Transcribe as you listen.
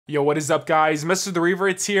Yo, what is up, guys?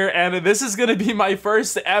 MrTheRevertz here, and this is gonna be my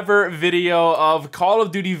first ever video of Call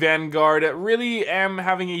of Duty Vanguard. Really am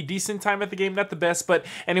having a decent time at the game, not the best, but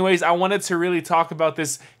anyways, I wanted to really talk about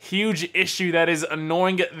this huge issue that is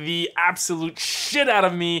annoying the absolute shit out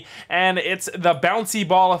of me, and it's the bouncy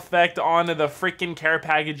ball effect on the freaking care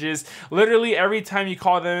packages. Literally, every time you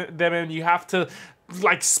call them in, you have to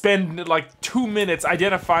spend 2 minutes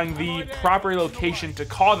identifying the proper location to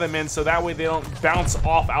call them in, so that way they don't bounce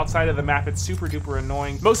off outside of the map. It's super duper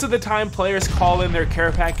annoying. Most of the time players call in their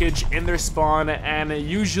care package in their spawn, and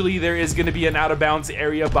usually there is going to be an out of bounds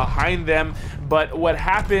area behind them, but what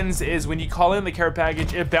happens is when you call in the care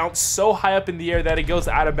package, it bounces so high up in the air that it goes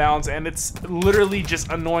out of bounds, and it's literally just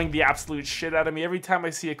annoying the absolute shit out of me. Every time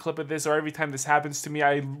I see a clip of this, or every time this happens to me,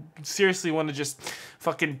 I seriously want to just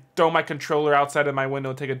fucking throw my controller outside of my window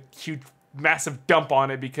and take a huge massive dump on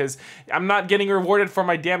it, because I'm not getting rewarded for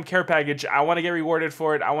my damn care package. I want to get rewarded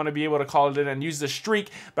for it. I want to be able to call it in and use the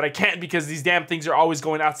streak, but I can't because these damn things are always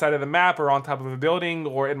going outside of the map or on top of a building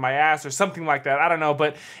or in my ass or something like that. I don't know,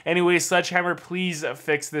 but anyway, Sledgehammer, please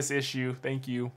fix this issue. Thank you.